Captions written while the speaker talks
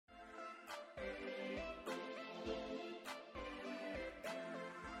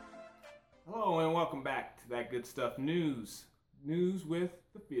Hello and welcome back to That Good Stuff News. News with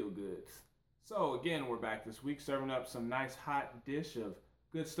the Feel Goods. So again, we're back this week serving up some nice hot dish of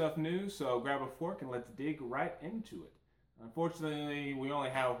good stuff news. So grab a fork and let's dig right into it. Unfortunately, we only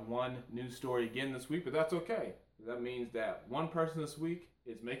have one news story again this week, but that's okay. That means that one person this week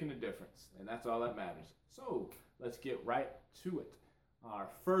is making a difference, and that's all that matters. So let's get right to it. Our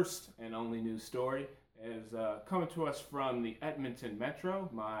first and only news story is coming to us from the Edmonton Metro,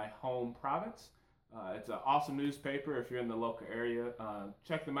 my home province. It's an awesome newspaper if you're in the local area.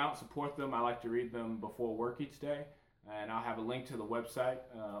 Check them out, support them. I like to read them before work each day, and I'll have a link to the website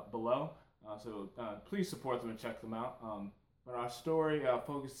below. So please support them and check them out. But our story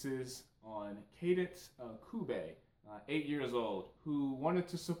focuses on Cadence Kube, 8 years old, who wanted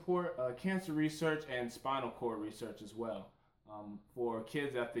to support cancer research and spinal cord research as well for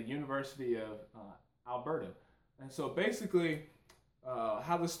kids at the University of Alberta. And so basically,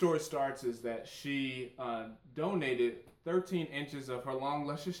 how the story starts is that she donated 13 inches of her long,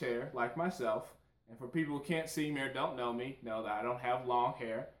 luscious hair, like myself. And for people who can't see me or don't know me, know that I don't have long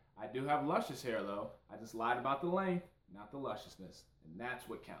hair. I do have luscious hair, though. I just lied about the length, not the lusciousness. And that's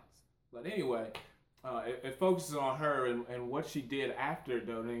what counts. But anyway, it focuses on her and what she did after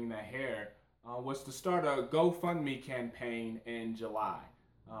donating that hair was to start a GoFundMe campaign in July.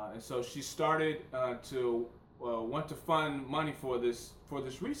 And so she started to want to fund money for this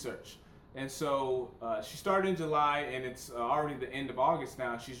research. And so she started in July, and it's already the end of August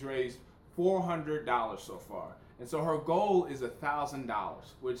now. She's raised $400 so far. And so her goal is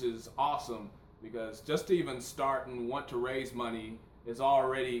 $1,000, which is awesome because just to even start and want to raise money is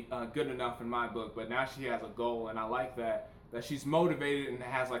already good enough in my book. But now she has a goal, and I like that she's motivated and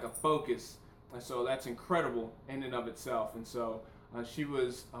has like a focus. And so that's incredible in and of itself. And so she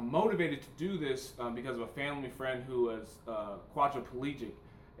was motivated to do this because of a family friend who was quadriplegic.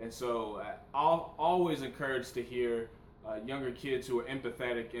 And so always encouraged to hear younger kids who are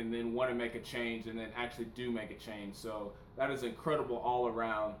empathetic and then want to make a change and then actually do make a change. So that is incredible all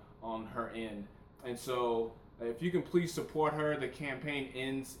around on her end. And so if you can please support her, the campaign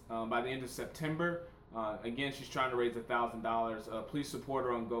ends by the end of September. Again, she's trying to raise $1,000. Please support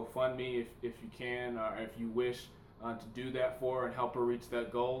her on GoFundMe if you can or if you wish to do that for her and help her reach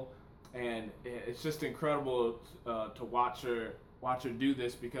that goal. And it's just incredible to watch her do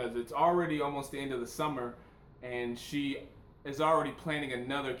this because it's already almost the end of the summer and she is already planning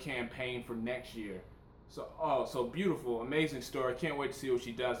another campaign for next year. So beautiful, amazing story. Can't wait to see what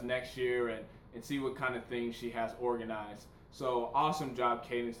she does next year and see what kind of things she has organized. So awesome job,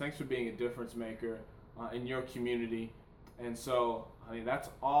 Cadence. Thanks for being a difference maker in your community. And so, that's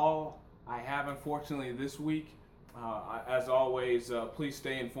all I have, unfortunately, this week. As always, please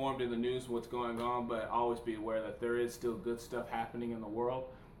stay informed in the news what's going on, but always be aware that there is still good stuff happening in the world.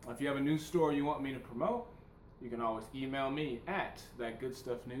 If you have a news story you want me to promote, you can always email me at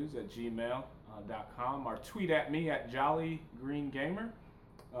thatgoodstuffnews@gmail.com or tweet at me at JollyGreenGamer.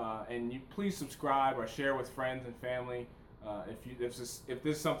 And you please subscribe or share with friends and family. If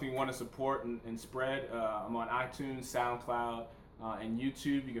this is something you want to support and spread, I'm on iTunes, SoundCloud, and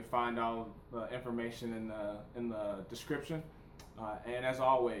YouTube. You can find all the information in the description. And as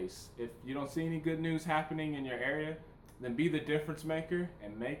always, if you don't see any good news happening in your area, then be the difference maker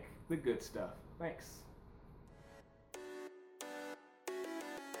and make the good stuff. Thanks.